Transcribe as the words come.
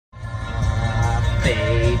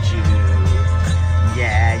fade you.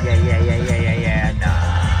 Yeah.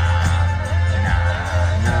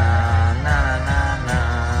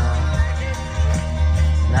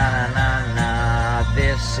 Nah.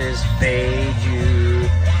 This is fade you.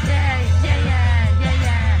 Yeah.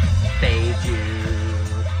 Fade you.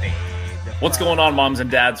 Fade. What's going on, moms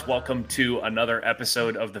and dads? Welcome to another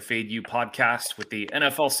episode of the Fade You podcast. With the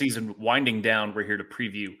NFL season winding down, we're here to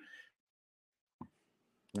preview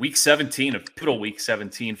Week 17, a pivotal Week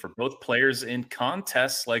 17 for both players in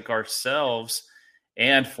contests like ourselves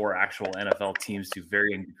and for actual NFL teams to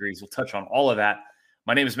varying degrees. We'll touch on all of that.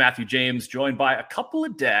 My name is Matthew James, joined by a couple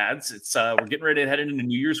of dads. We're getting ready to head into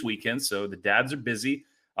New Year's weekend, so the dads are busy.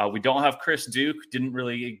 We don't have Chris Duke. Didn't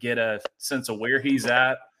really get a sense of where he's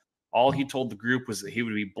at. All he told the group was that he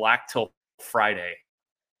would be black till Friday,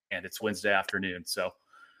 and it's Wednesday afternoon. So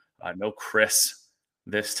no Chris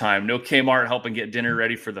this time. No Kmart helping get dinner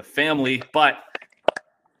ready for the family. But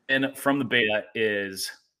from the beta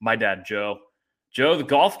is my dad, Joe. Joe, the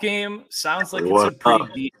golf game sounds like it's in pretty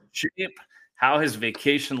deep shape. How has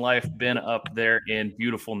vacation life been up there in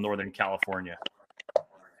beautiful Northern California?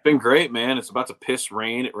 It's been great, man. It's about to piss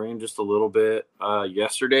rain. It rained just a little bit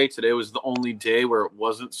yesterday. Today was the only day where it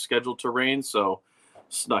wasn't scheduled to rain, so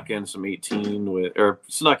snuck in 18 with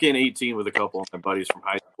a couple of my buddies from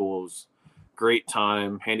high school. It was great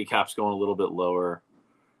time. Handicap's going a little bit lower,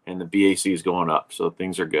 and the BAC is going up, so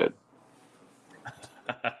things are good.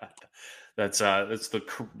 That's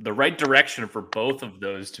the right direction for both of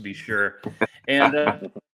those, to be sure.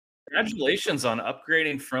 And congratulations on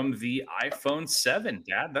upgrading from the iPhone 7,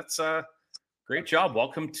 Dad. That's a great job.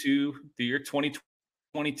 Welcome to the year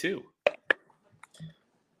 2022. It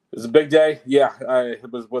was a big day. Yeah, I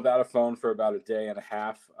was without a phone for about a day and a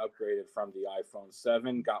half. Upgraded from the iPhone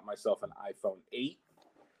 7. Got myself an iPhone 8.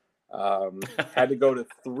 Had to go to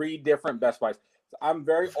 3 different Best Buys. I'm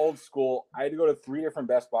very old school. I had to go to 3 different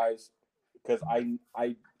Best Buys because I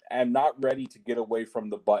am not ready to get away from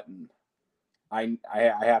the button. I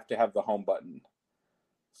have to have the home button.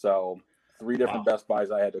 So 3 different Best Buys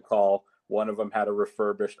I had to call. One of them had a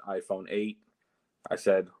refurbished iPhone 8. I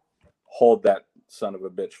said, hold that son of a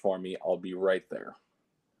bitch for me. I'll be right there.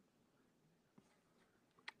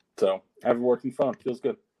 So I have a working phone. Feels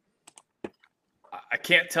good. I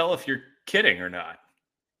can't tell if you're kidding or not.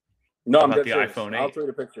 No, I'm dead the serious. iPhone 8. I'll tweet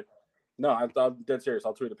a picture. No, I'm dead serious.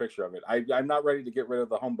 I'll tweet a picture of it. I'm not ready to get rid of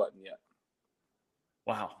the home button yet.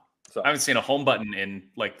 Wow. So I haven't seen a home button in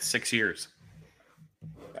like 6 years.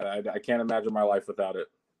 I can't imagine my life without it.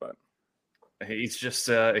 But he's just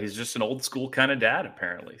an old school kind of dad,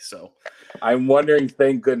 apparently. So I'm wondering,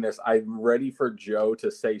 thank goodness, I'm ready for Joe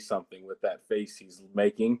to say something with that face he's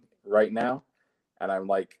making right now. And I'm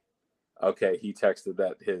like, okay, he texted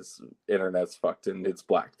that his internet's fucked and it's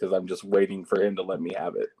black because I'm just waiting for him to let me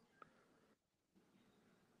have it.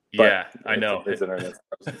 Yeah, I know. His internet's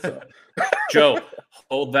frozen, so. Joe,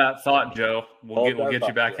 hold that thought, Joe. We'll get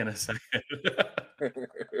you back in a second.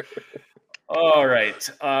 All right.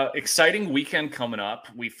 Exciting weekend coming up.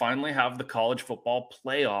 We finally have the college football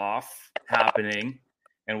playoff happening,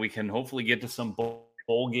 and we can hopefully get to some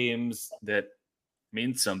bowl games that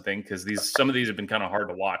mean something because some of these have been kind of hard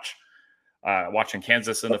to watch. Watching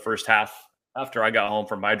Kansas in the first half after I got home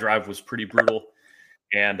from my drive was pretty brutal.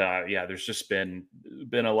 And there's just been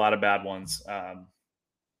a lot of bad ones.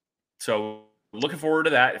 So looking forward to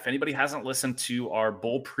that. If anybody hasn't listened to our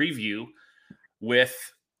bowl preview with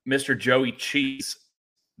Mr. Joey Cheese,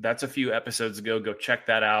 that's a few episodes ago. Go check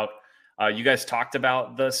that out. You guys talked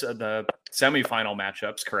about the semifinal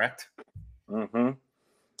matchups, correct? Mm-hmm.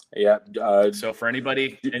 Yeah. So for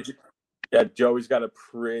anybody, Joey's got a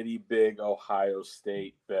pretty big Ohio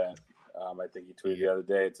State bet. I think he tweeted the other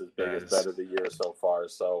day. It's his biggest bet of the year so far.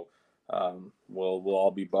 So we'll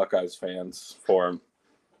all be Buckeyes fans for him.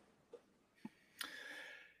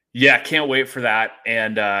 Yeah, can't wait for that.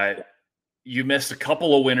 And you missed a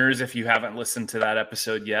couple of winners if you haven't listened to that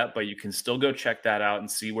episode yet, but you can still go check that out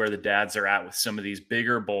and see where the dads are at with some of these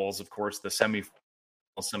bigger bowls. Of course, the semifinals,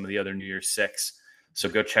 some of the other New Year's Six. So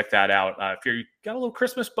go check that out. If you got a little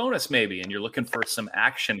Christmas bonus maybe, and you're looking for some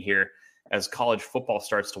action here as college football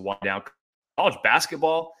starts to wind down. College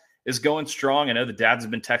basketball is going strong. I know the dads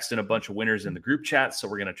have been texting a bunch of winners in the group chat, so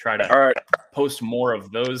we're going to try to post more of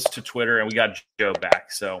those to Twitter, and we got Joe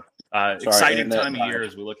back. So exciting time of year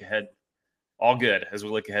as we look ahead. All good as we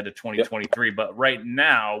look ahead to 2023. Yep. But right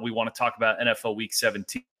now, we want to talk about NFL Week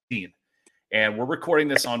 17. And we're recording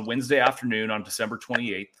this on Wednesday afternoon on December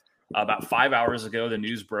 28th. About 5 hours ago, the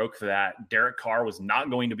news broke that Derek Carr was not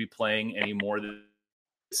going to be playing anymore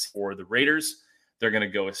for the Raiders. They're going to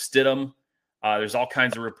go with Stidham. There's all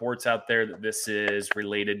kinds of reports out there that this is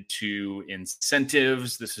related to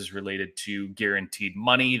incentives. This is related to guaranteed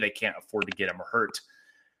money. They can't afford to get him hurt.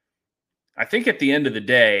 I think at the end of the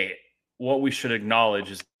day, what we should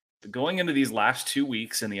acknowledge is going into these last 2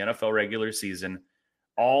 weeks in the NFL regular season,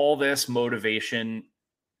 all this motivation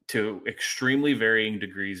to extremely varying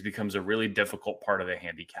degrees becomes a really difficult part of the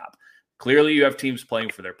handicap. Clearly, you have teams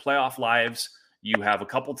playing for their playoff lives. You have a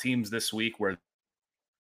couple teams this week where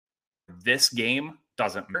this game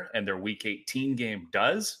doesn't matter and their week 18 game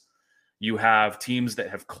does. You have teams that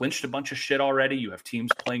have clinched a bunch of shit already. You have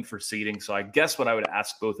teams playing for seeding. So I guess what I would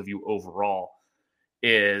ask both of you overall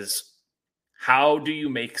is, how do you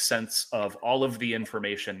make sense of all of the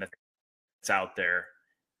information that's out there?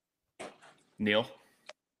 Neil?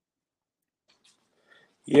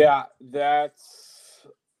 Yeah, that's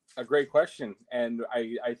a great question. And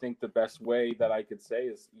I think the best way that I could say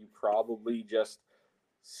is you probably just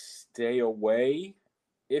stay away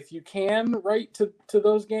if you can, right, to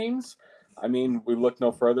those games. I mean, we look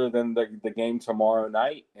no further than the game tomorrow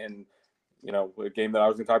night. And, you know, a game that I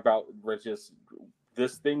was going to talk about, which is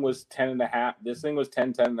this thing was 10.5. This thing was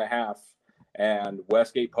 10.5. And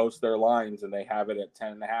Westgate posts their lines and they have it at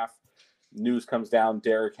 10.5. News comes down,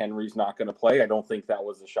 Derrick Henry's not going to play. I don't think that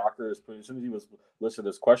was a shocker. As soon as he was listed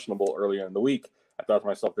as questionable earlier in the week, I thought to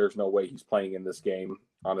myself, there's no way he's playing in this game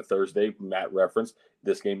on a Thursday. Matt referenced,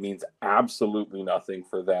 this game means absolutely nothing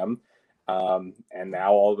for them. And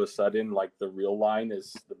now all of a sudden, like, the real line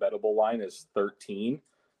is, the bettable line is 13.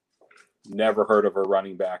 Never heard of a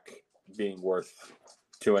running back being worth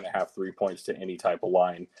 2.5, 3 points to any type of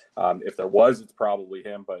line. If there was, it's probably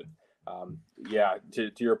him, but yeah,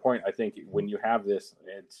 to your point, I think when you have this,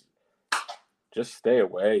 it's just stay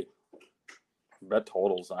away. Bet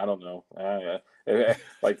totals, I don't know.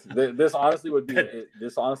 Like this honestly would be,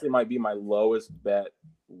 this honestly might be my lowest bet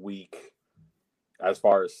week as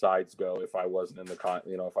far as sides go. If I wasn't in the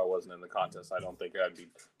contest, I don't think I'd be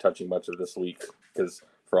touching much of this week, because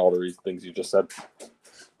for all the things you just said.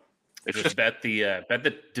 It's just bet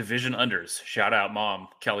the division unders. Shout out Mom,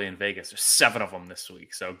 Kelly in Vegas. There's 7 of them this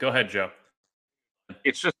week. So go ahead, Joe.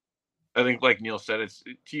 It's just, I think like Neil said,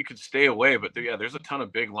 you could stay away, but there's a ton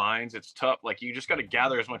of big lines. It's tough. Like, you just got to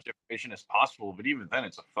gather as much information as possible. But even then,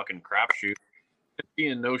 it's a fucking crapshoot.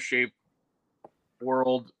 In no shape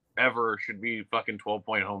world ever should be fucking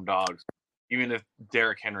 12-point home dogs, even if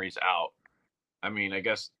Derrick Henry's out. I mean, I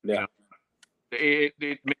guess you know, it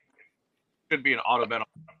should be an auto bet.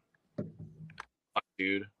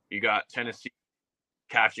 Dude, you got Tennessee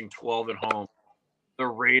catching 12 at home, the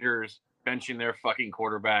Raiders benching their fucking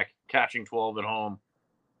quarterback, catching 12 at home,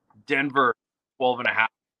 Denver 12.5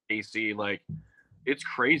 AC. Like, it's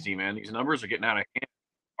crazy, man. These numbers are getting out of hand.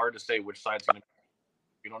 Hard to say which side's going to.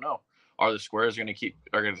 You don't know. Are the squares going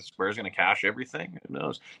to cash everything? Who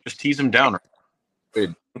knows? Just tease them down.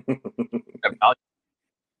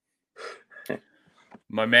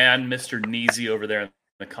 My man, Mr. Neezy over there in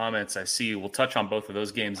the comments, I see. We'll touch on both of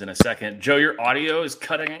those games in a second. Joe, your audio is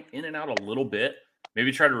cutting in and out a little bit.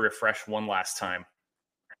 Maybe try to refresh one last time.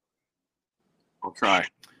 I'll try.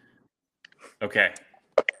 Okay.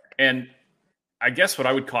 And I guess what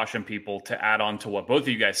I would caution people to add on to what both of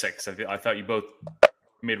you guys said, because I thought you both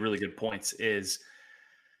made really good points, is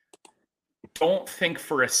don't think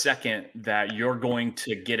for a second that you're going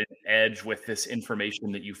to get an edge with this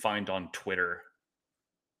information that you find on Twitter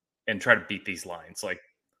and try to beat these lines. Like,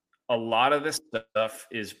 a lot of this stuff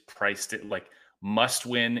is priced in, like must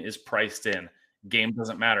win is priced in. Game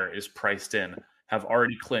doesn't matter is priced in. Have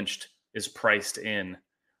already clinched is priced in.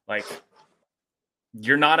 Like,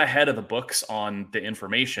 you're not ahead of the books on the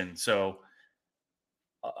information. So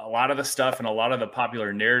a lot of the stuff and a lot of the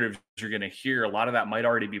popular narratives you're going to hear, a lot of that might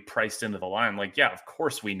already be priced into the line. Like, yeah, of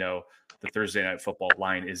course we know the Thursday Night Football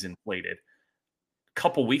line is inflated. A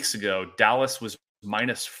couple weeks ago, Dallas was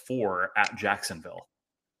 -4 at Jacksonville.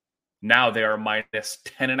 Now they are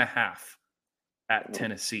 -10.5 at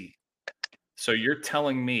Tennessee. So you're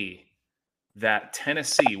telling me that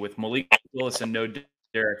Tennessee with Malik Willis and no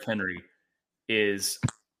Derrick Henry is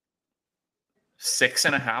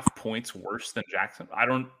 6.5 points worse than Jackson? I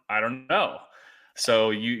don't know. So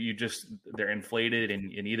you just, they're inflated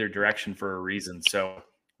in either direction for a reason. So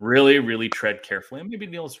really, really tread carefully. And maybe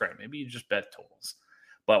Neil's right. Maybe you just bet totals.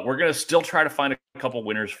 But we're going to still try to find a couple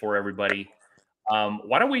winners for everybody.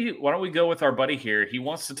 Why don't we go with our buddy here? He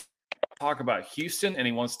wants to talk about Houston and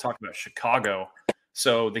he wants to talk about Chicago.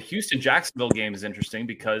 So the Houston-Jacksonville game is interesting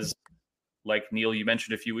because, like Neil, you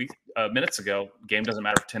mentioned a few minutes ago, game doesn't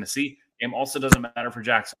matter for Tennessee. Game also doesn't matter for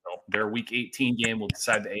Jacksonville. Their Week 18 game will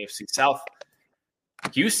decide the AFC South.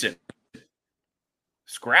 Houston,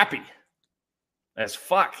 scrappy. as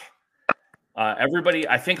fuck. Everybody,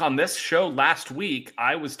 I think on this show last week,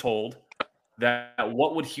 I was told that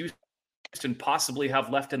what would Houston possibly have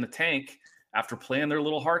left in the tank after playing their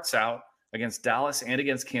little hearts out against Dallas and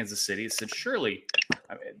against Kansas City. It said, surely,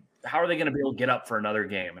 I mean, how are they going to be able to get up for another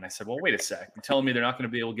game? And I said, well, wait a sec. You're telling me they're not going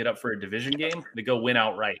to be able to get up for a division game? They go win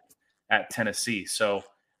outright at Tennessee. So,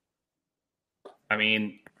 I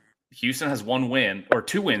mean, Houston has 1 win or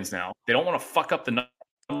 2 wins now. They don't want to fuck up the number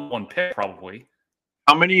 1 pick, probably.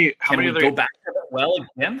 How many Can we are they go back to that well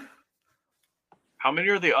again? How many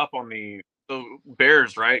are they up on the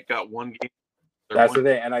Bears, right? Got 1 game. That's the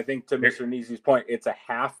thing. And I think to Mr. Neezy's point, it's a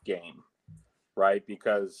half game, right?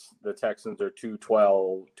 Because the Texans are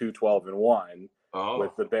 2-12-1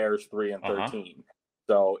 with the Bears 3-13.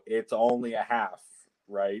 So it's only a half,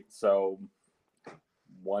 right? So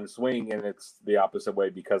 1 swing and it's the opposite way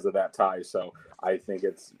because of that tie. So I think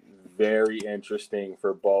it's very interesting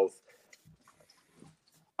for both.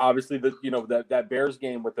 Obviously, that Bears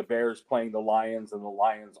game with the Bears playing the Lions, and the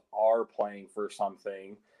Lions are playing for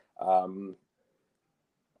something.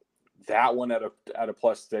 That one at a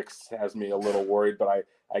 +6 has me a little worried. But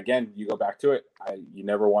you go back to it. You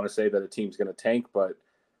never want to say that a team's going to tank, but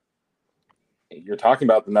you're talking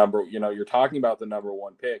about the number. You're talking about the number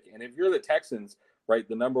 1 pick, and if you're the Texans, right,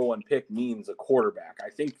 the number 1 pick means a quarterback. I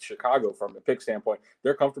think Chicago, from a pick standpoint,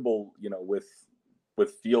 they're comfortable, with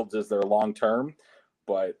Fields as their long term.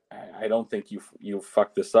 But I don't think you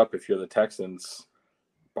fuck this up if you're the Texans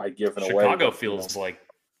by giving away. Chicago feels like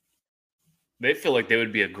they feel like they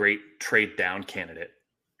would be a great trade down candidate.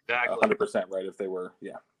 Exactly. 100% right if they were,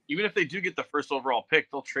 yeah. Even if they do get the first overall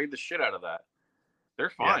pick, they'll trade the shit out of that. They're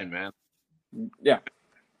fine, man. Yeah.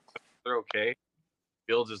 They're okay.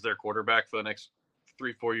 Fields is their quarterback for the next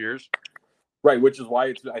 3-4 years. Right, which is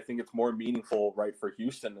why I think it's more meaningful, right, for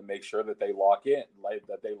Houston to make sure that they lock into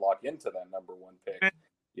that number 1 pick.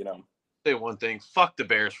 Say one thing: fuck the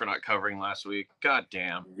Bears for not covering last week. God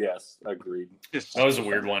damn. Yes, agreed. That was a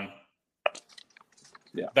weird one.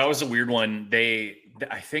 Yeah, that was a weird one. I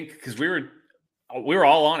think because we were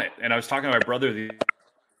all on it, and I was talking to my brother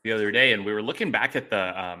the other day, and we were looking back at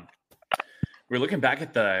the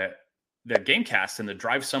the game cast and the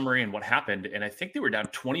drive summary and what happened. And I think they were down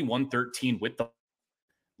 21-13 with the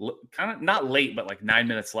kind of not late, but like 9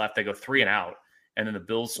 minutes left. They go 3 and out. And then the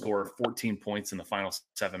Bills score 14 points in the final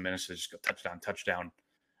 7 minutes. They just go touchdown.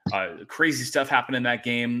 Crazy stuff happened in that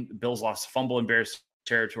game. The Bills lost a fumble in Bears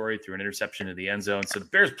territory through an interception in the end zone. So the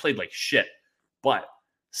Bears played like shit, but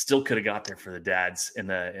still could have got there for the Dads in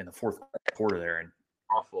the fourth quarter there and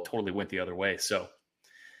totally went the other way. So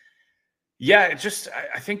yeah,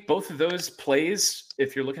 I think both of those plays,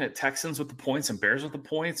 if you're looking at Texans with the points and Bears with the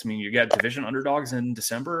points, I mean, you got division underdogs in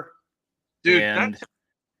December. Dude, and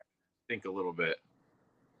think a little bit.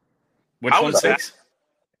 Which one's 6?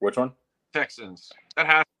 Which one? Texans.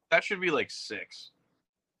 That should be like 6.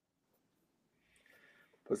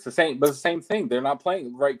 It's the same thing. They're not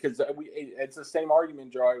playing right because it's the same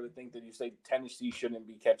argument, Joe. I would think that you say Tennessee shouldn't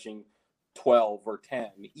be catching 12 or 10,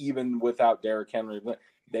 even without Derrick Henry.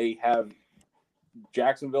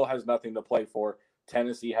 Jacksonville has nothing to play for.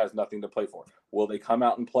 Tennessee has nothing to play for. Will they come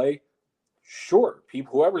out and play? Sure.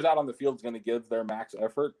 Whoever's out on the field is going to give their max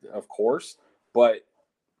effort, of course. But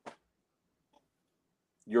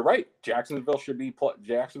you're right. Jacksonville should be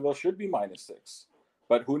 -6.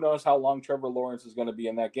 But who knows how long Trevor Lawrence is going to be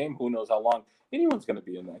in that game? Who knows how long anyone's going to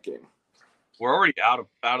be in that game? We're already out of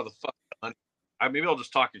the fucking hunt. Maybe I'll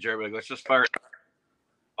just talk to Jerry. Like, let's just fire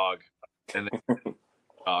dog and then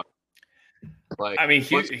dog. Like, I mean,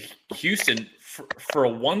 Houston for a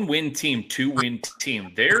 1-win team, 2-win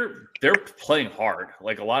team, they're playing hard.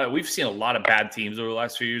 Like we've seen a lot of bad teams over the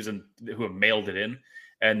last few years and who have mailed it in,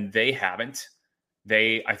 and they haven't.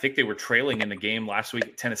 I think they were trailing in the game last week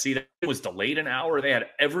at Tennessee. That was delayed an hour. They had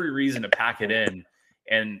every reason to pack it in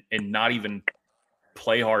and not even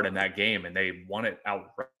play hard in that game, and they won it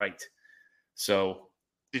outright. So,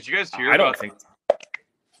 did you guys hear? I don't think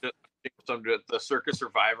the Circus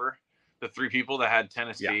Survivor. The 3 people that had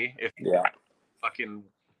Tennessee, if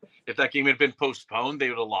that game had been postponed, they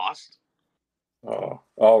would have lost. Oh,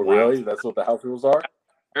 really? That's what the house rules are?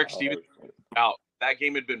 Eric Stevens out. That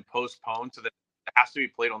game had been postponed, so that it has to be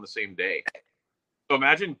played on the same day. So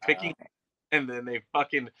imagine picking, and then the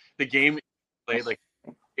game played like,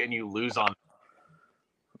 and you lose on.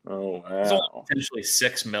 Oh, wow. There's only potentially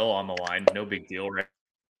 $6 million on the line. No big deal, right?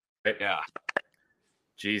 Yeah.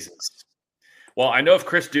 Jesus. Well, I know if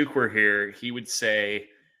Chris Duke were here, he would say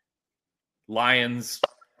Lions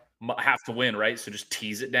have to win, right? So just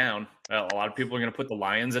tease it down. A lot of people are going to put the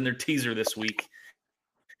Lions in their teaser this week.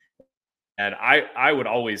 And I would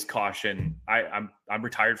always caution. I'm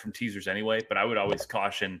retired from teasers anyway, but I would always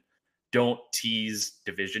caution, don't tease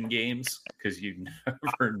division games because you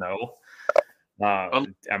never know.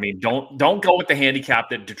 I mean, don't go with the handicap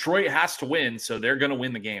that Detroit has to win, so they're going to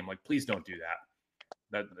win the game. Like, please don't do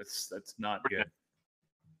that. That's not good.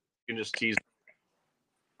 You can just tease.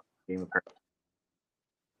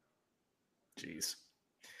 Jeez.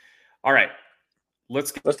 All right,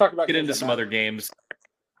 let's talk about get into some other games.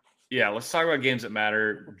 Yeah, let's talk about games that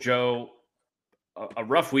matter. Joe, a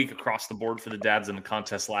rough week across the board for the dads in the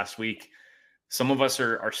contest last week. Some of us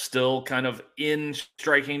are still kind of in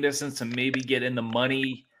striking distance and maybe get in the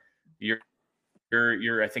money. You're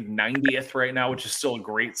I think 90th right now, which is still a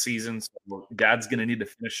great season. So dad's going to need to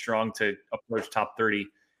finish strong to approach top 30.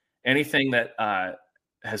 Anything that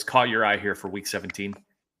has caught your eye here for week 17?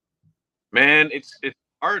 Man, it's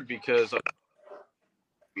hard because I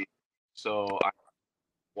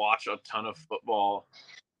watch a ton of football,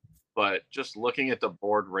 but just looking at the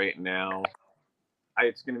board right now,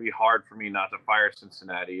 it's going to be hard for me not to fire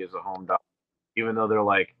Cincinnati as a home dog, even though they're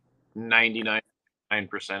like 99%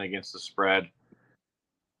 against the spread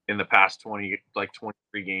in the past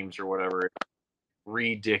 23 games or whatever. It's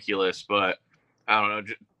ridiculous, but I don't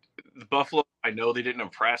know. The Buffalo, I know they didn't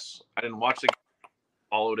impress. I didn't watch the game,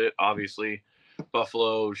 followed it, obviously.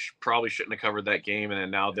 Buffalo probably shouldn't have covered that game, and then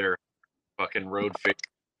now they're fucking road favorite.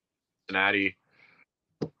 Cincinnati.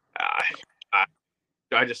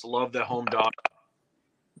 I just love the home dog.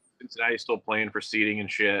 Cincinnati's still playing for seeding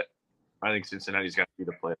and shit. I think Cincinnati's got to be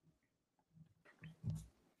the play.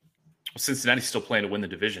 Cincinnati's still playing to win the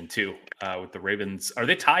division too, with the Ravens. Are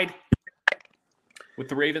they tied with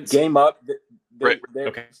the Ravens? Game up.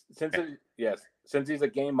 Okay. Since he's a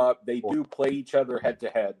game up, they do play each other head to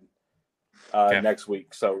head next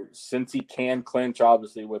week. So since he can clinch,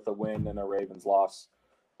 obviously with a win and a Ravens loss,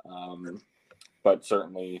 but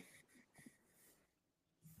certainly,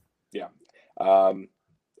 yeah.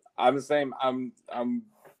 I'm the same. I'm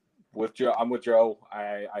with Joe.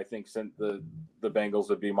 I think the Bengals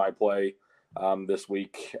would be my play this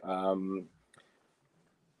week.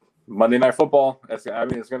 Monday Night Football. It's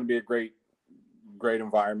going to be a great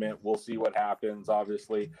environment. We'll see what happens.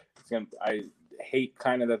 Obviously, I hate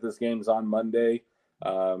kind of that this game's on Monday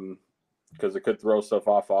because it could throw stuff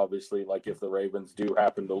off. Obviously, like if the Ravens do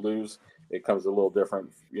happen to lose, it comes a little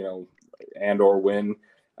different, and or win.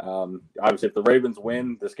 Obviously, if the Ravens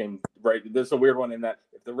win this game, right? This is a weird one in that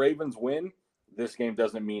if the Ravens win, this game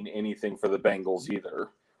doesn't mean anything for the Bengals either,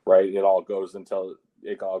 right? It all goes to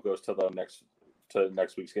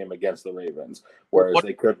next week's game against the Ravens, whereas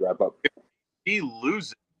they could wrap up. If he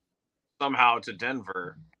loses somehow to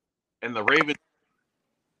Denver and the Ravens,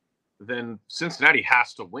 then Cincinnati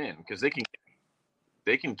has to win because they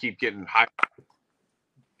can keep getting high.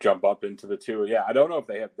 Jump up into the 2. Yeah, I don't know if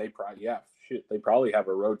they probably have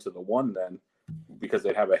a road to the 1 then because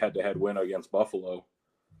they have a head-to-head win against Buffalo.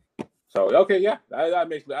 So, okay, yeah, that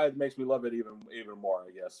makes me love it even more,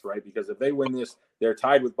 I guess, right? Because if they win this, they're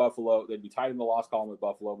tied with Buffalo. They'd be tied in the loss column with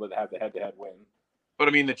Buffalo, but they have the head-to-head win. But,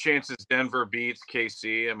 I mean, the chances Denver beats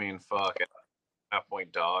KC, I mean, fuck,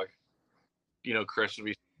 half-point dog. Chris would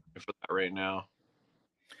be for that right now.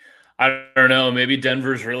 I don't know. Maybe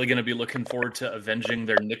Denver's really going to be looking forward to avenging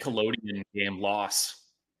their Nickelodeon game loss.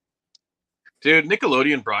 Dude,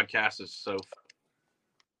 Nickelodeon broadcast is so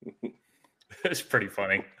It's pretty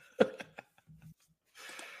funny.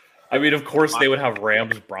 I mean, of course they would have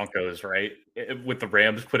Rams Broncos, right? With the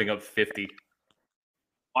Rams putting up 50.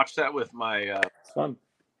 Watch that with my fun.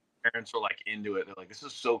 Parents are like into it. They're like, this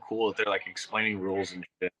is so cool that they're like explaining rules and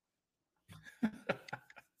shit.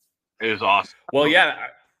 It was awesome. Well, yeah,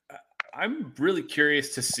 I'm really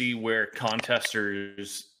curious to see where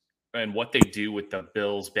contesters and what they do with the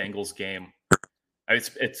Bills-Bengals game.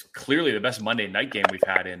 It's clearly the best Monday night game we've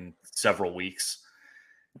had in several weeks.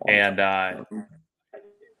 And,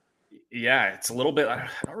 yeah, it's a little bit – I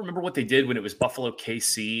don't remember what they did when it was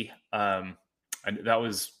Buffalo-KC. And that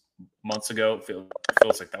was months ago. It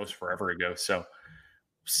feels like that was forever ago. So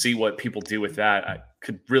see what people do with that. I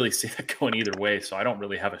could really see that going either way. So I don't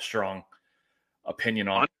really have a strong opinion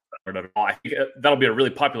on it at all. I think that'll be a really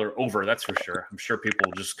popular over, that's for sure. I'm sure people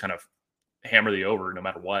will just kind of hammer the over no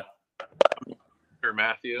matter what. Sure,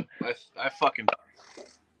 Matthew. I fucking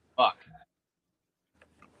fuck.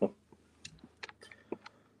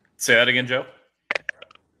 Say that again, Joe.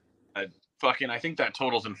 I think that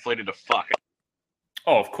total's inflated to fuck.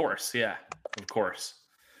 Oh, of course. Yeah, of course.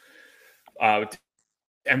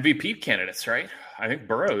 MVP candidates, right? I think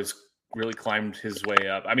Burrow's really climbed his way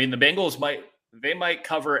up. I mean, the Bengals might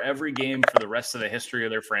cover every game for the rest of the history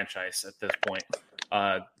of their franchise at this point.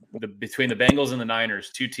 Between the Bengals and the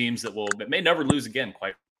Niners, two teams that may never lose again,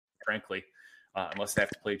 quite frankly, unless they have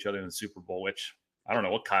to play each other in the Super Bowl, which I don't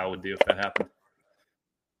know what Kyle would do if that happened.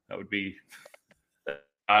 That would be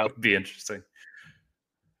interesting.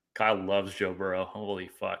 Kyle loves Joe Burrow. Holy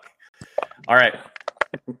fuck. All right.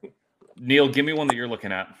 Neil, give me one that you're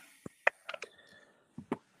looking at.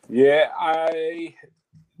 Yeah,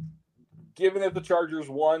 given that the Chargers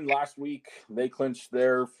won last week, they clinched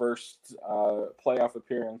their first playoff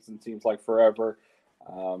appearance in seems like forever.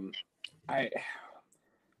 I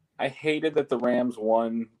hated that the Rams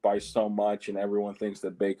won by so much, and everyone thinks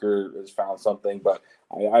that Baker has found something, but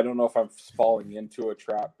I don't know if I'm falling into a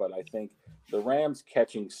trap, but I think the Rams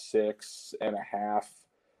catching 6.5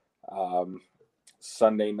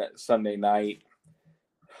 Sunday night.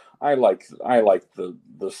 I like the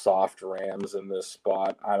soft Rams in this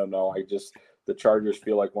spot. I don't know. The Chargers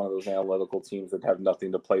feel like one of those analytical teams that have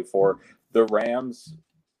nothing to play for. The Rams,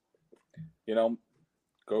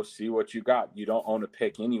 go see what you got. You don't own a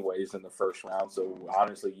pick anyways in the first round, so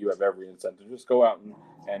honestly, you have every incentive. Just go out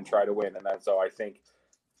and try to win. And that's so I think,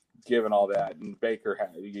 given all that, and Baker,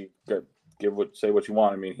 you say what you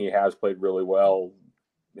want. I mean, he has played really well.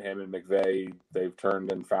 Him and McVay, they've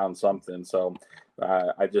turned and found something. So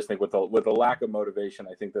I just think with the lack of motivation,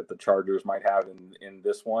 I think that the Chargers might have in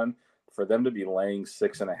this one, for them to be laying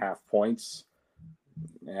 6.5 points,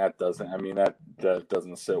 that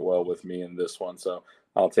doesn't sit well with me in this one. So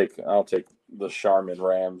I'll take the Charmin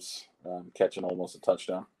Rams catching almost a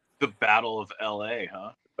touchdown. The Battle of LA,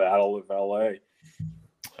 huh? Battle of LA.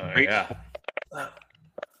 Yeah.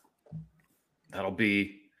 That'll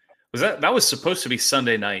be. That was supposed to be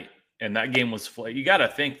Sunday night, and that game was. You got to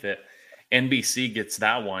think that NBC gets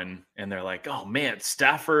that one, and they're like, "Oh man,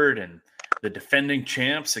 Stafford and the defending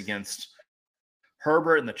champs against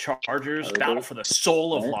Herbert and the Chargers, battle for the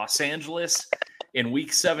soul of Los Angeles in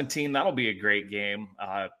Week 17. That'll be a great game.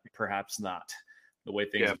 Perhaps not the way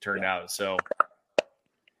things have turned out. So,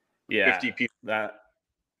 yeah, 50 people. That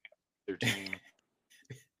 13.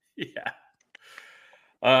 Yeah,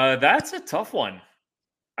 that's a tough one.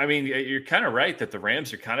 I mean, you're kind of right that the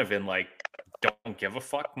Rams are kind of in like don't give a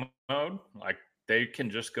fuck mode. Like they can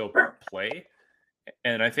just go play.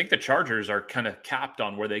 And I think the Chargers are kind of capped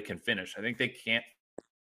on where they can finish. I think they can't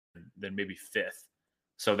then maybe 5th.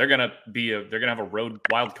 So they're gonna have a road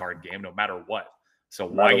wild card game no matter what. So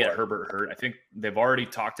why get Herbert hurt? I think they've already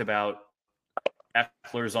talked about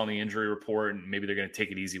Eckler's on the injury report, and maybe they're gonna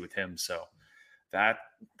take it easy with him. So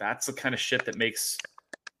that's the kind of shit that makes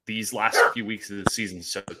these last few weeks of the season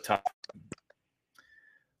so tough.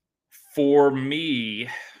 For me,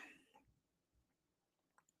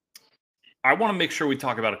 I want to make sure we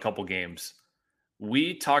talk about a couple games.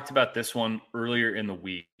 We talked about this one earlier in the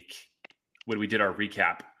week when we did our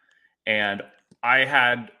recap, and I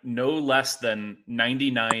had no less than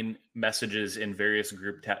 99 messages in various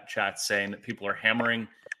group chats saying that people are hammering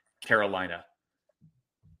Carolina.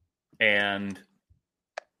 And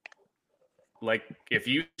like, if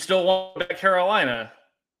you still want to bet Carolina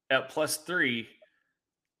at +3,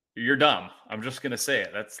 you're dumb. I'm just going to say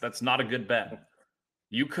it. That's not a good bet.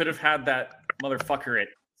 You could have had that motherfucker at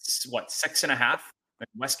 6.5?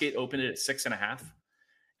 Westgate opened it at 6.5,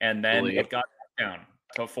 and then it got down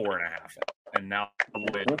to 4.5, and now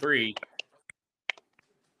with 3.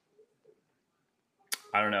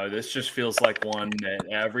 I don't know. This just feels like one that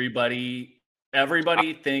everybody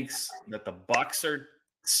thinks that the Bucs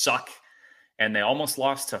suck, and they almost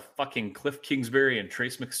lost to fucking Cliff Kingsbury and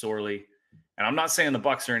Trace McSorley. And I'm not saying the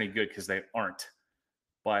Bucs are any good because they aren't,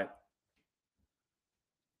 but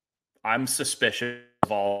I'm suspicious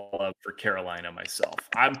of all of for Carolina myself.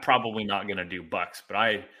 I'm probably not going to do Bucs, but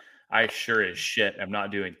I sure as shit am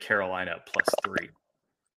not doing Carolina at +3.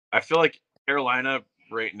 I feel like Carolina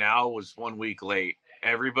right now was 1 week late.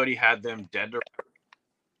 Everybody had them dead.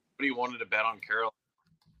 Everybody wanted to bet on Carolina.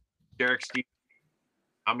 Derek Steve,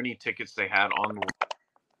 how many tickets they had on the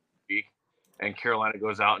week, and Carolina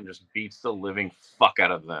goes out and just beats the living fuck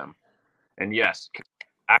out of them. And yes,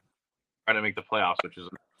 trying to make the playoffs, which is,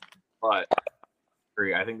 but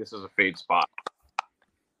I think this is a fade spot,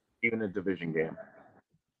 even a division game.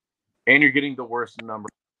 And you're getting the worst number.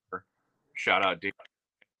 Shout out Dave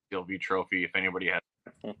Silvey Trophy if anybody has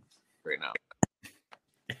right now.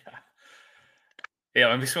 Yeah,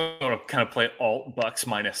 I'm just going to kind of play alt Bucs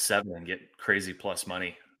 -7 and get crazy plus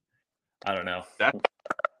money. I don't know.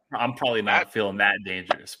 I'm probably not feeling that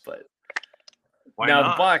dangerous, but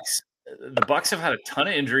now the Bucs have had a ton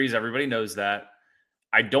of injuries. Everybody knows that.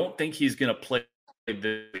 I don't think he's going to play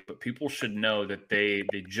this, but people should know that they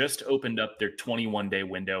just opened up their 21-day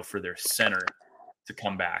window for their center to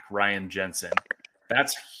come back, Ryan Jensen.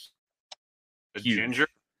 That's A huge. ginger.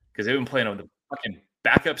 Because they've been playing on the fucking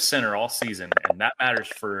backup center all season, and that matters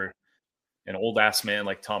for an old ass man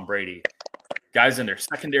like Tom Brady. Guys in their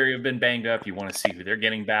secondary have been banged up. You want to see who they're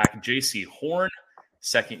getting back. J.C. Horn,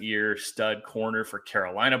 second-year stud corner for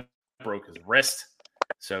Carolina, broke his wrist,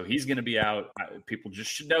 so he's going to be out. People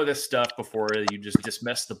just should know this stuff before you just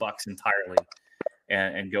dismiss the Bucs entirely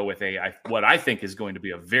and go with what I think is going to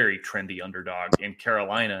be a very trendy underdog in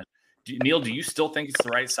Carolina. Neil, do you still think it's the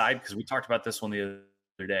right side? Because we talked about this one the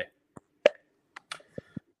other day.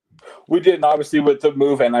 We did, obviously, with the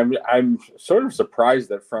move, and I'm sort of surprised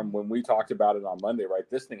that from when we talked about it on Monday, right,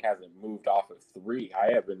 this thing hasn't moved off of 3.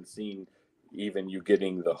 I haven't seen even you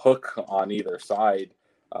getting the hook on either side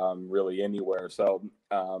really anywhere. So,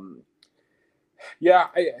 yeah,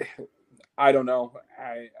 I don't know.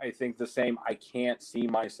 I think the same. I can't see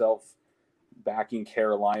myself backing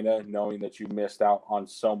Carolina knowing that you missed out on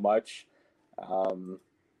so much. I'm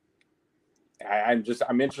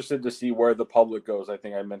interested to see where the public goes. I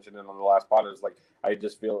think I mentioned it on the last pod. It's like I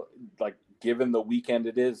just feel like given the weekend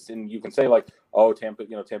it is, and you can say like, oh, Tampa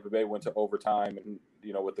Bay went to overtime and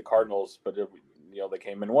with the Cardinals, but they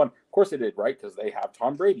came and won. Of course they did, right? Because they have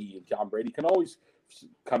Tom Brady, and Tom Brady can always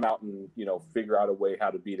come out and figure out a way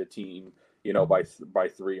how to beat a team by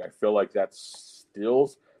 3. I feel like that's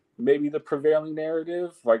still maybe the prevailing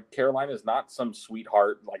narrative. Like Carolina is not some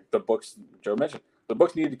sweetheart like the books Joe mentioned. The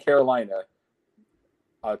books needed Carolina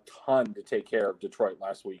a ton to take care of Detroit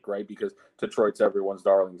last week, right? Because Detroit's everyone's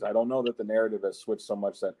darlings. I don't know that the narrative has switched so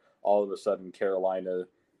much that all of a sudden Carolina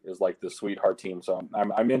is like the sweetheart team. So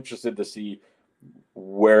I'm interested to see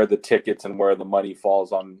where the tickets and where the money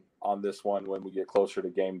falls on this one when we get closer to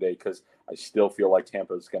game day, because I still feel like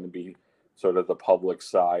Tampa is going to be sort of the public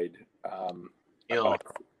side. Yeah.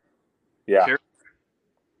 The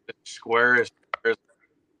square is.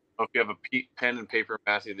 If you have a pen and paper,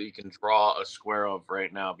 Matthew, that you can draw a square of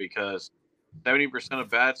right now, because 70%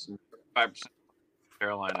 of bets and 5%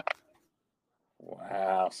 Carolina.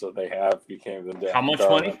 Wow! So they have became the how much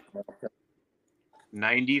money?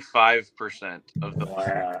 95% of the.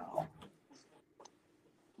 Wow!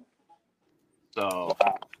 So,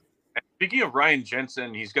 and speaking of Ryan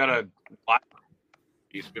Jensen, he's got a black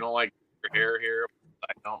piece. We don't like your hair here.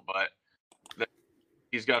 I don't, but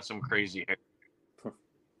he's got some crazy hair.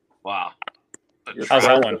 Wow. How's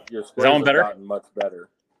that one? Is that one better? Much better.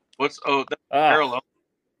 That's parallel.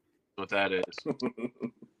 What that is.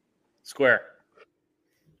 Square.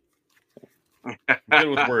 Good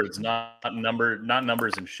with words, not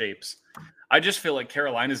numbers and shapes. I just feel like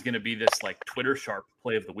Carolina's going to be this like Twitter sharp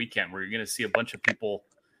play of the weekend, where you're going to see a bunch of people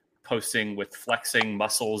posting with flexing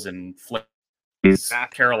muscles and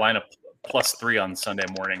Carolina +3 on Sunday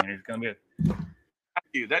morning, and it's going to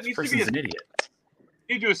be that needs to be an idiot.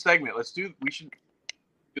 We need to do a segment. We should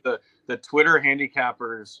do the Twitter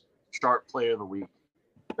handicappers sharp play of the week.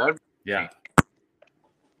 Yeah.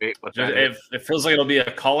 It feels like it'll be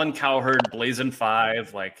a Colin Cowherd Blazing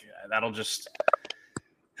 5. Like that'll just,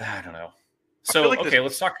 I don't know. So like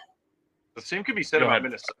let's talk. The same could be said about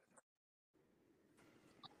Minnesota.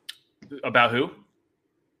 About who?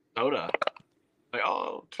 Minnesota. Like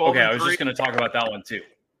 12. Okay, I was just going to talk about that one too.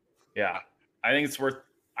 Yeah, I think it's worth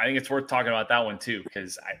talking about that one too,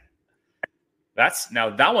 because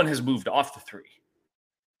that one has moved off the 3.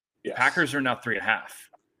 Yes. Packers are now 3.5.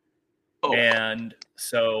 Oh. And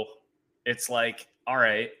so it's like, all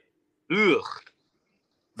right,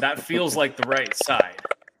 that feels like the right side,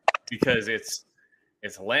 because it's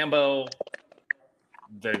Lambeau.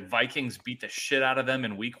 The Vikings beat the shit out of them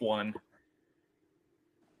in week 1.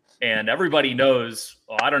 And everybody knows,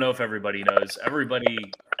 well, I don't know if everybody knows,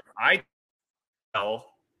 I tell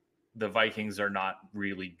the Vikings are not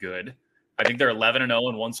really good. I think they're 11-0 in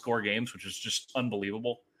 1-score games, which is just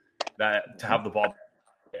unbelievable that to have the ball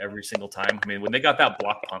every single time. I mean, when they got that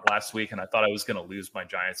block punt last week, and I thought I was going to lose my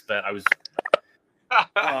Giants bet, I was,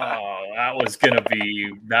 that was going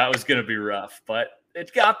to be rough, but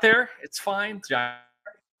it got there. It's fine.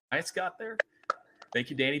 Giants got there. Thank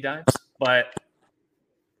you, Danny Dimes. But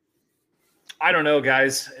I don't know,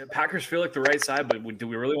 guys. Packers feel like the right side, but do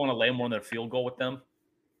we really want to lay more than a field goal with them?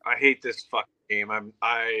 I hate this fucking game.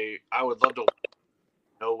 I would love to.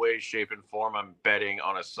 No way, shape, and form. I'm betting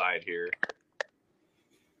on a side here.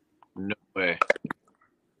 No way.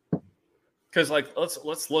 Because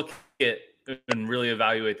let's look at and really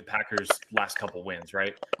evaluate the Packers' last couple wins.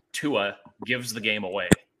 Right, Tua gives the game away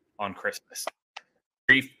on Christmas.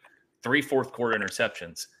 Three fourth quarter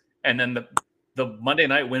interceptions, and then the Monday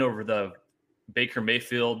night win over the Baker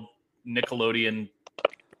Mayfield Nickelodeon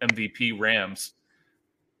MVP Rams.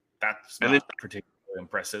 That's not particularly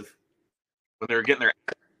impressive. when they were getting their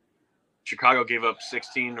Chicago gave up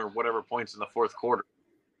 16 or whatever points in the fourth quarter.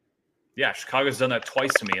 Yeah, Chicago's done that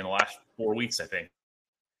twice to me in the last 4 weeks, I think.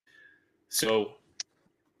 So,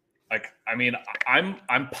 like, I mean, I'm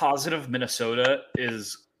positive Minnesota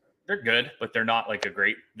is they're good, but they're not like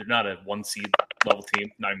they're not a 1 seed level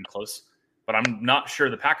team, not even close. But I'm not sure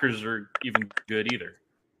the Packers are even good either.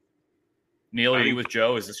 Neil, are you with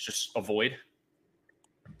Joe? Is this just a void?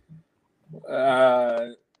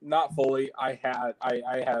 Not fully. I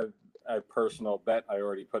have a personal bet. I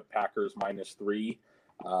already put Packers -3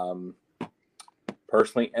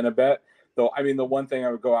 personally in a bet. Though, I mean, the one thing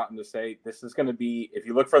I would go out and to say, this is going to be, if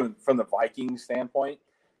you look from the Vikings standpoint,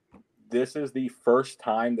 this is the first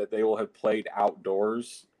time that they will have played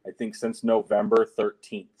outdoors, I think, since November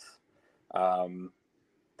 13th.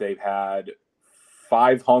 They've had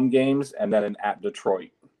 5 home games and then an at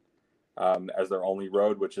Detroit as their only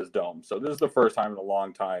road, which is dome. So this is the first time in a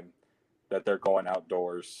long time that they're going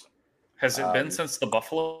outdoors. Has it been since the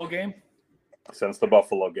Buffalo game? Since the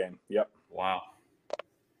Buffalo game, yep. Wow.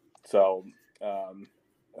 So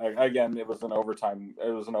again, it was an overtime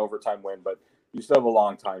win, but you still have a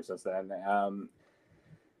long time since then. I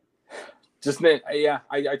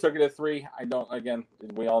took it at 3. I don't. Again,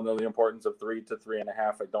 we all know the importance of 3 to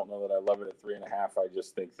 3.5. I don't know that I love it at 3.5. I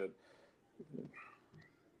just think that.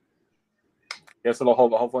 Yes,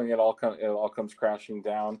 hopefully it all comes crashing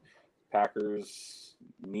down. Packers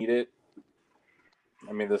need it.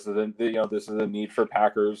 I mean, this is a need for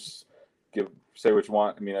Packers. Say what you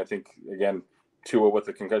want. I mean, I think again, Tua with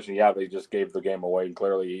the concussion. Yeah, they just gave the game away. And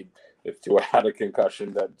clearly, if Tua had a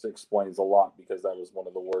concussion, that explains a lot because that was one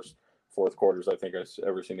of the worst fourth quarters I think I've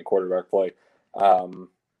ever seen a quarterback play. But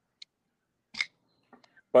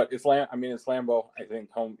it's Lambeau. I think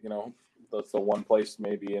home. That's the one place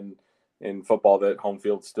maybe in football that home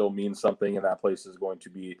field still means something, and that place is going to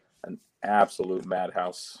be an absolute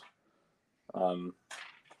madhouse on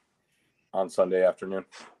Sunday afternoon.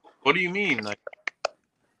 What do you mean? Like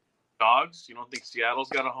dogs? You don't think Seattle's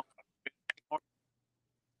got a home anymore?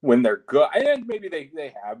 When they're good, I think maybe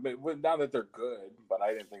they have, but now that they're good, but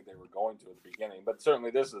I didn't think they were going to at the beginning. But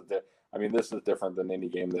certainly this is different than any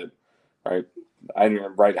game that, right? I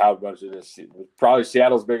didn't write how much it is. Probably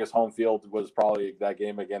Seattle's biggest home field was probably that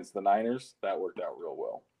game against the Niners. That worked out real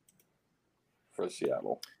well for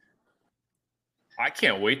Seattle. I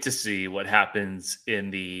can't wait to see what happens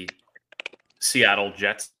in the Seattle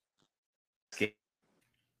Jets game.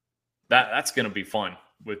 That's going to be fun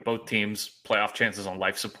with both teams, playoff chances on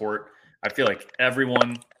life support. I feel like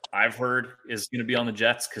everyone I've heard is going to be on the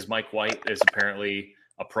Jets because Mike White is apparently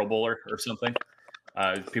a Pro Bowler or something.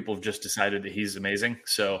 People have just decided that he's amazing.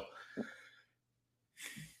 So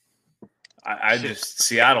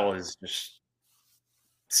Seattle's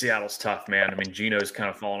tough, man. I mean, Geno's kind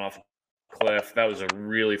of fallen off a cliff. That was a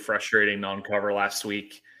really frustrating non-cover last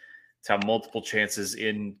week to have multiple chances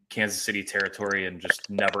in Kansas City territory and just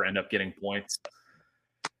never end up getting points.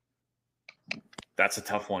 That's a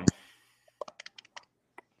tough one.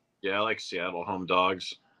 Yeah, I like Seattle home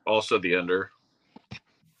dogs. Also the under.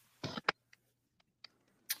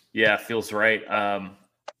 Yeah, feels right.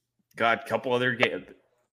 Couple other games.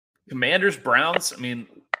 Commanders, Browns. I mean,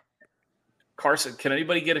 Carson. Can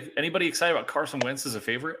anybody excited about Carson Wentz as a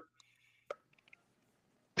favorite?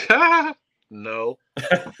 No.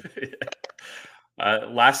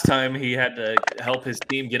 Last time he had to help his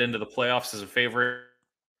team get into the playoffs as a favorite.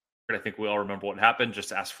 I think we all remember what happened.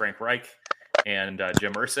 Just ask Frank Reich and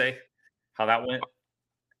Jim Irsay how that went.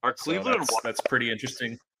 Are Cleveland? So that's pretty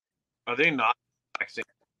interesting. Are they not the same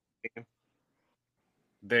team?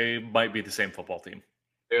 They might be the same football team.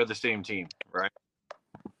 They're the same team, right?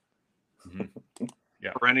 Mm-hmm.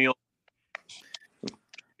 Yeah. Perennial.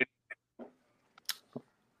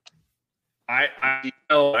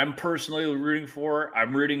 I'm personally rooting for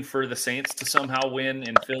the Saints to somehow win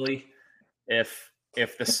in Philly.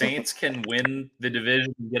 If the Saints can win the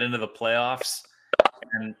division and get into the playoffs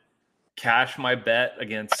and cash my bet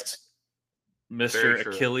against Mr.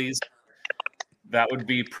 Achilles, that would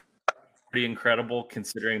be pretty incredible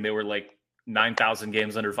considering they were like 9,000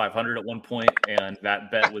 games under 500 at one point, and that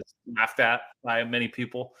bet was laughed at by many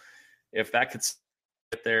people. If that could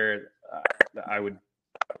get there, I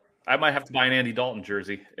might have to buy an Andy Dalton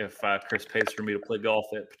jersey if Chris pays for me to play golf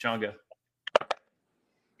at Pechanga.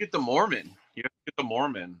 Get the Mormon. You have to get the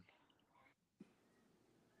Mormon.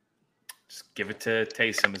 Just give it to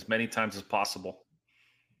Taysom as many times as possible.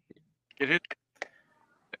 Get it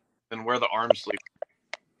and wear the arm sleeve.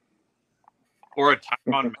 Or a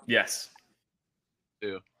tie-on. Yes.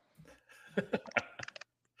 Too.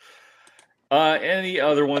 Any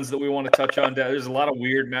other ones that we want to touch on? There's a lot of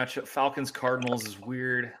weird matchup. Falcons Cardinals is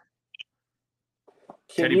weird.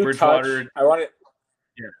 Can Teddy you Bridgewater. touch?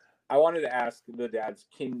 Yeah. I wanted to ask the dads.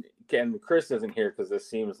 Can Chris isn't here because this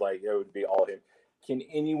seems like it would be all him. Can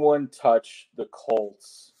anyone touch the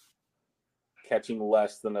Colts catching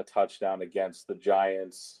less than a touchdown against the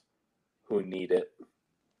Giants, who need it?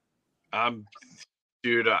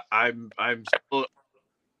 Dude, I'm still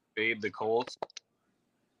fade the Colts.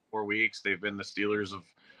 4 weeks. They've been the Steelers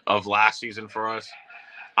of last season for us.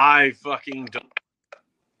 I fucking don't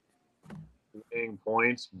winning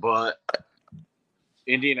points, but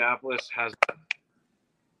Indianapolis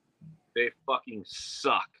they fucking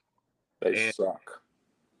suck. They suck.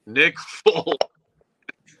 Nick Foles.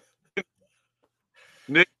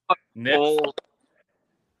 Nick Foles.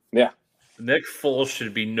 Yeah. Nick Foles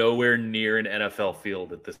should be nowhere near an NFL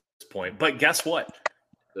field at this point. But guess what?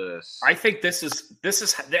 I think this is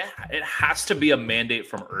it has to be a mandate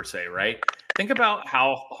from Irsay, right? Think about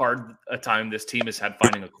how hard a time this team has had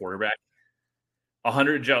finding a quarterback.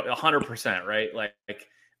 100%, right? Like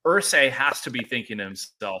Irsay has to be thinking to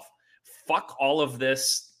himself, fuck all of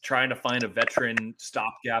this trying to find a veteran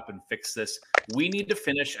stopgap and fix this. We need to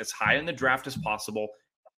finish as high in the draft as possible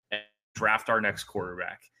and draft our next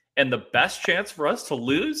quarterback. And the best chance for us to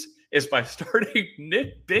lose is by starting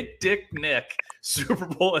Big Dick Nick, Super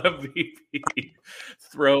Bowl MVP.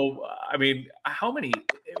 How many?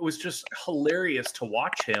 It was just hilarious to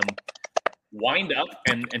watch him wind up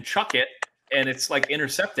and chuck it, and it's like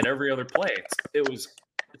intercepted every other play. It's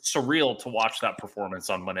surreal to watch that performance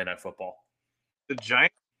on Monday Night Football. The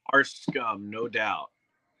Giants are scum, no doubt.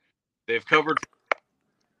 They've covered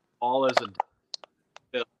all as a.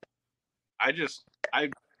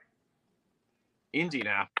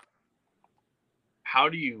 Indianapolis. How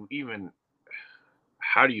do you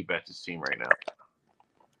bet this team right now?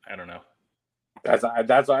 I don't know. That's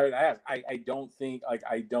why I asked. I don't think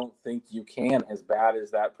you can, as bad as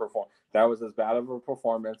that was as bad of a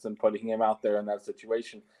performance and putting him out there in that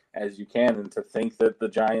situation as you can, and to think that the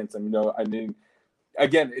Giants,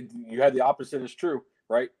 again, you had the opposite is true,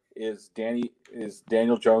 right? Is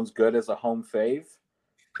Daniel Jones good as a home fave?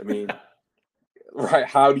 I mean,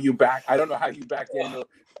 right? I don't know how you back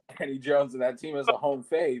Danny Jones and that team as a home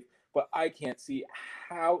fave, but I can't see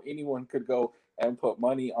how anyone could go and put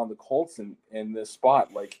money on the Colts in this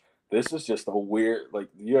spot. Like, this is just a weird, like,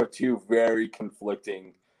 you have two very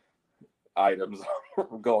conflicting items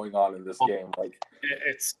going on in this game. Like,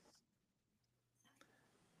 it's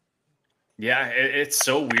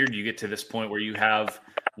so weird. You get to this point where you have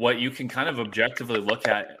what you can kind of objectively look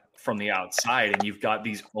at from the outside, and you've got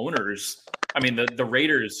these owners. I mean, the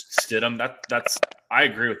Raiders, Stidham, that's I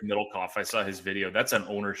agree with Middlecoff. I saw his video. That's an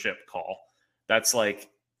ownership call. That's like,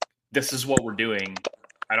 this is what we're doing.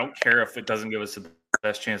 I don't care if it doesn't give us the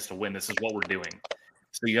best chance to win. This is what we're doing.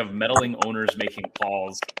 So you have meddling owners making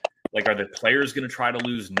calls. Like, are the players going to try to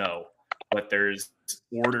lose? No. But there's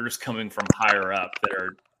orders coming from higher up that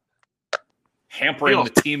are hampering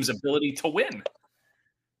the team's ability to win.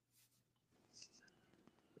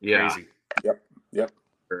 Yeah. Crazy. Yep.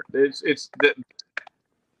 It's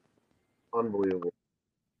unbelievable.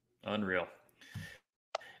 Unreal.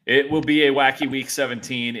 It will be a wacky week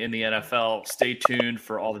 17 in the NFL. Stay tuned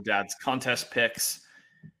for all the dad's contest picks.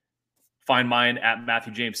 Find mine at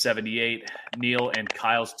Matthew James 78. Neil and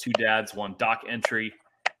Kyle's two dads, one doc entry.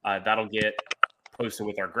 That'll get posted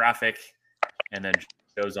with our graphic. And then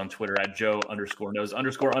Joe's on Twitter at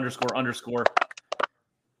Joe_knows____.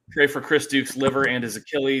 Pray for Chris Duke's liver and his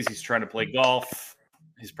Achilles. He's trying to play golf.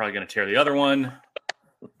 He's probably going to tear the other one.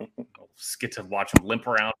 We'll get to watch him limp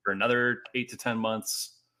around for another 8 to 10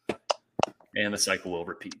 months. And the cycle will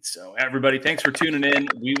repeat. So, everybody, thanks for tuning in.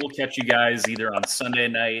 We will catch you guys either on Sunday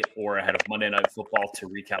night or ahead of Monday Night Football to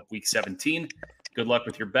recap Week 17. Good luck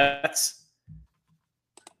with your bets.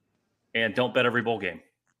 And don't bet every bowl game.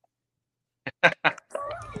 Fade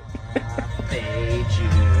you.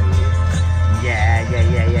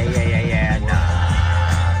 Yeah. Nah.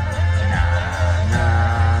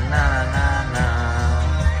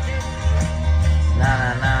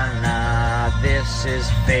 This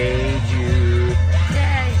is Fade You.